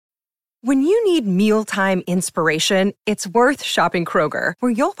When you need mealtime inspiration, it's worth shopping Kroger,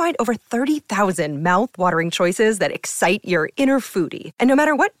 where you'll find over 30,000 mouth-watering choices that excite your inner foodie. And no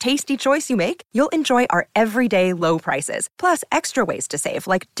matter what tasty choice you make, you'll enjoy our everyday low prices, plus extra ways to save,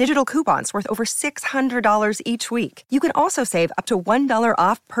 like digital coupons worth over $600 each week. You can also save up to $1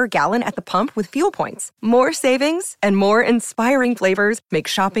 off per gallon at the pump with fuel points. More savings and more inspiring flavors make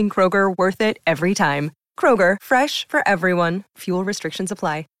shopping Kroger worth it every time. Kroger, fresh for everyone. Fuel restrictions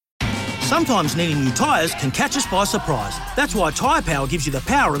apply. Sometimes needing new tyres can catch us by surprise. That's why Tyre Power gives you the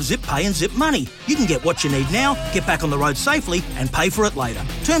power of Zip Pay and Zip Money. You can get what you need now, get back on the road safely and pay for it later.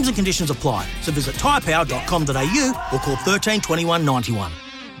 Terms and conditions apply. So visit tyrepower.com.au or call 13 21 91.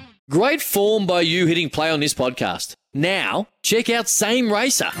 Great form by you hitting play on this podcast. Now, check out Same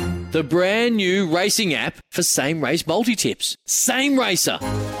Racer, the brand new racing app for same race multi-tips. Same Racer.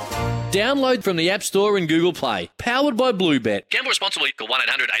 Download from the App Store and Google Play. Powered by Bluebet. Gamble responsibly. Call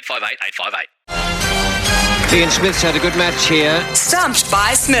 1-800-858-858. Ian Smith's had a good match here. Stumped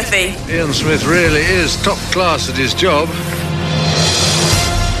by Smithy. Ian Smith really is top class at his job.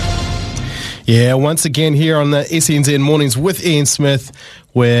 Yeah, once again here on the SENZ Mornings with Ian Smith,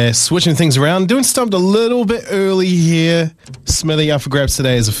 we're switching things around, doing Stumped a little bit early here. Smithy up for grabs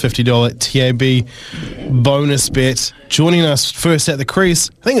today is a $50 TAB bonus bet. Joining us first at the crease,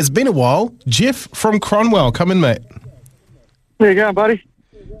 I think it's been a while, Jeff from Cronwell. Come in, mate. There you go, buddy.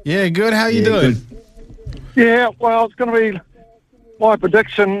 Yeah, good. How you doing? Good. Yeah, well, it's going to be, my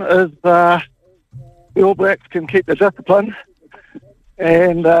prediction is the All Blacks can keep the discipline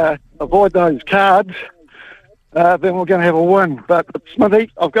and avoid those cards. Then we're going to have a win. But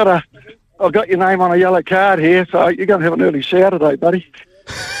Smithy, I've got your name on a yellow card here, so you're going to have an early shower today, buddy.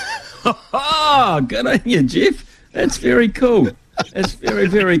 Oh, good on you, Jeff. That's very cool. That's very,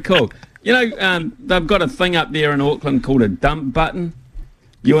 very cool. You know, they've got a thing up there in Auckland called a dump button.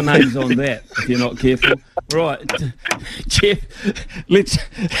 Your name's on that if you're not careful. Right, Jeff, let's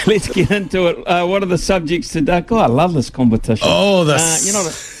get into it. What are the subjects today? God, I love this competition. Oh,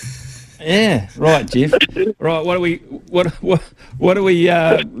 yeah, right, Jeff. Right,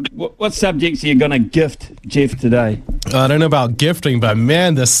 what subjects are you going to gift Jeff today? I don't know about gifting, but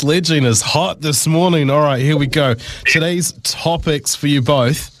man, the sledging is hot this morning. All right, here we go. Today's topics for you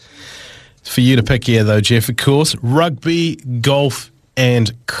both. For you to pick here, though, Jeff, of course, rugby, golf,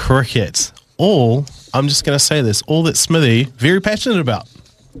 and cricket. All, I'm just going to say this, all that Smithy, very passionate about.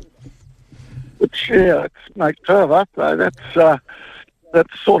 Yeah, it makes two of us, so that's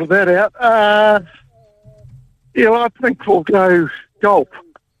sorted that out. Yeah, well, I think we'll go golf.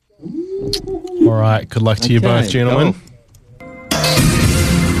 All right, good luck to you both, gentlemen. Golf.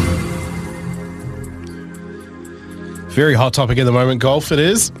 Very hot topic at the moment, golf it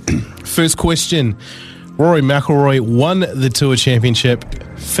is. First question. Rory McIlroy won the Tour Championship,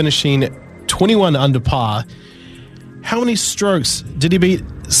 finishing 21 under par. How many strokes did he beat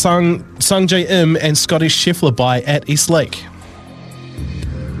Sungjae Im and Scotty Scheffler by at East Lake?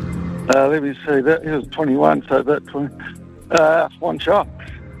 Let me see. That he was 21, so that's one shot.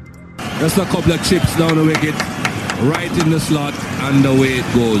 Just a couple of chips down the wicket, right in the slot, and away it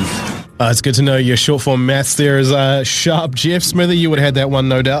goes. It's good to know your short form maths there is sharp. Jeff Smithy, you would have had that one,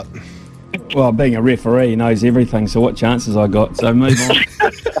 no doubt. Well, being a referee, he knows everything, so what chances I got? So move on.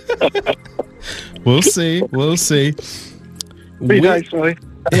 We'll see. Be nice, Smithy.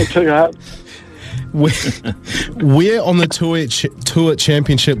 Too hard. Where on the Tour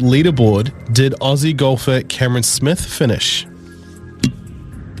Championship leaderboard did Aussie golfer Cameron Smith finish?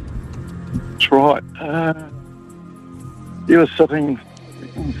 That's right. He was sitting...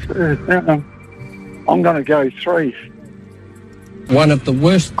 I'm going to go 3. One of the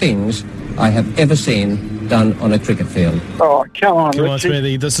worst things I have ever seen done on a cricket field. Oh, come on,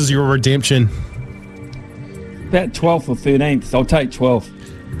 Smithy. This is your redemption. About 12th or 13th. I'll take 12th.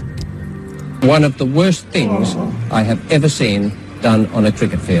 One of the worst things I have ever seen done on a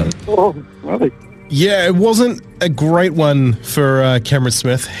cricket field. Oh, really? Yeah, it wasn't a great one for Cameron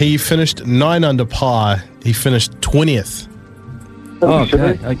Smith. He finished 9 under par. He finished 20th. Oh,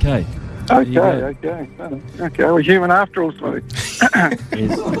 okay. Okay. We're human after all, Smithy.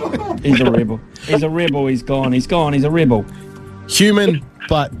 He's a rebel. He's a rebel. He's gone. He's a rebel. Human,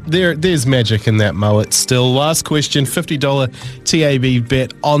 but there's magic in that mullet still. Last question, $50 TAB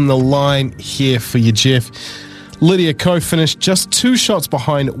bet on the line here for you, Jeff. Lydia Ko finished just 2 shots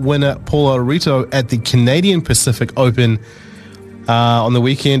behind winner Paula Rito at the Canadian Pacific Open on the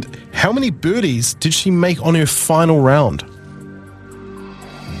weekend. How many birdies did she make on her final round?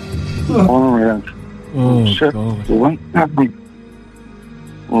 Final round. Oh, shit. God. Well,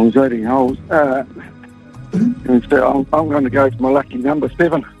 I was 18 holes. I'm going to go for my lucky number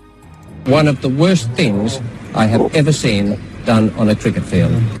 7. One of the worst things I have ever seen done on a cricket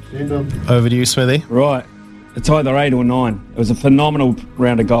field. Over to you, Smithy. Right. It's either 8 or 9. It was a phenomenal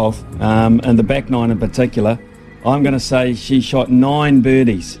round of golf, and the back 9 in particular. I'm going to say she shot 9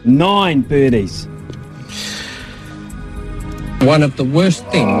 birdies. 9 birdies. One of the worst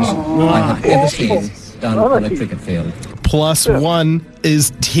things I have ever seen done on a cricket field. Plus 1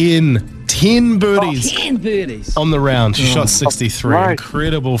 is 10. 10 birdies. 10 birdies. On the round. She shot 63. Right.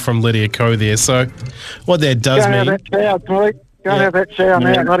 Incredible from Lydia Ko there. So what that does Go and have mean... that shower, Billy. Go and have that shower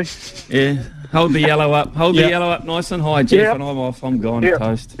now, buddy. Yeah. Hold the yellow up. Hold the yellow up nice and high, Jeff, Yep. and I'm off. I'm gone. Yep.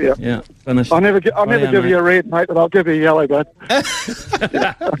 Toast. Yep. Yeah. Finished. I'll never give you a red, mate, but I'll give you a yellow, bud.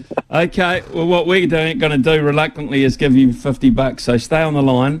 Okay. Well, what we're going to do reluctantly is give you $50. So stay on the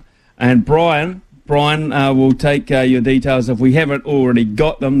line, and Brian will take your details if we haven't already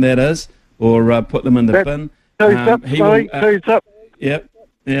got them. That is, or put them in the bin. Two's up, he Billy. will, Two's up. Yep.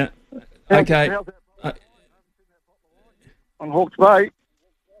 Yeah. Okay. How's that on Hawke's Bay?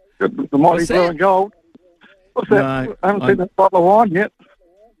 The mighty blue and gold. What's that? No, I haven't seen that bottle of wine yet.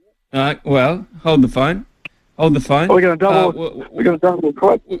 Well, hold the phone. Hold the phone. We're going to double. We're going to double a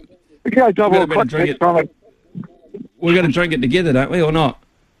quid. We can go double a quid next time. We're going to drink it together, don't we, or not?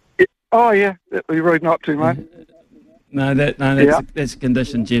 Oh yeah, that'd be rude not to, mate. That's a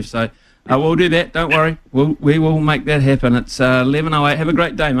condition, Jeff. So we'll do that. Don't worry. We will make that happen. It's 11:08. Have a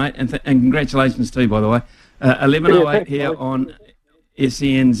great day, mate, and congratulations too, by the way. 11:08 here on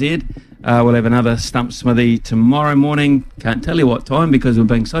SENZ. We'll have another Stump Smithy tomorrow morning. Can't tell you what time because we're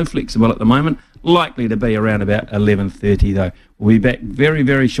being so flexible at the moment. Likely to be around about 11:30 though. We'll be back very,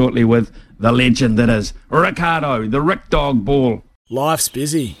 very shortly with the legend that is Ricardo, the Rick Dog Ball. Life's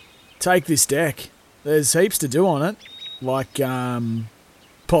busy. Take this deck. There's heaps to do on it, like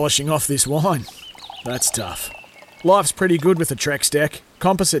polishing off this wine. That's tough. Life's pretty good with a Trex deck.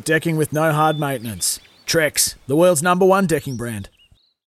 Composite decking with no hard maintenance. Trex, the world's #1 decking brand.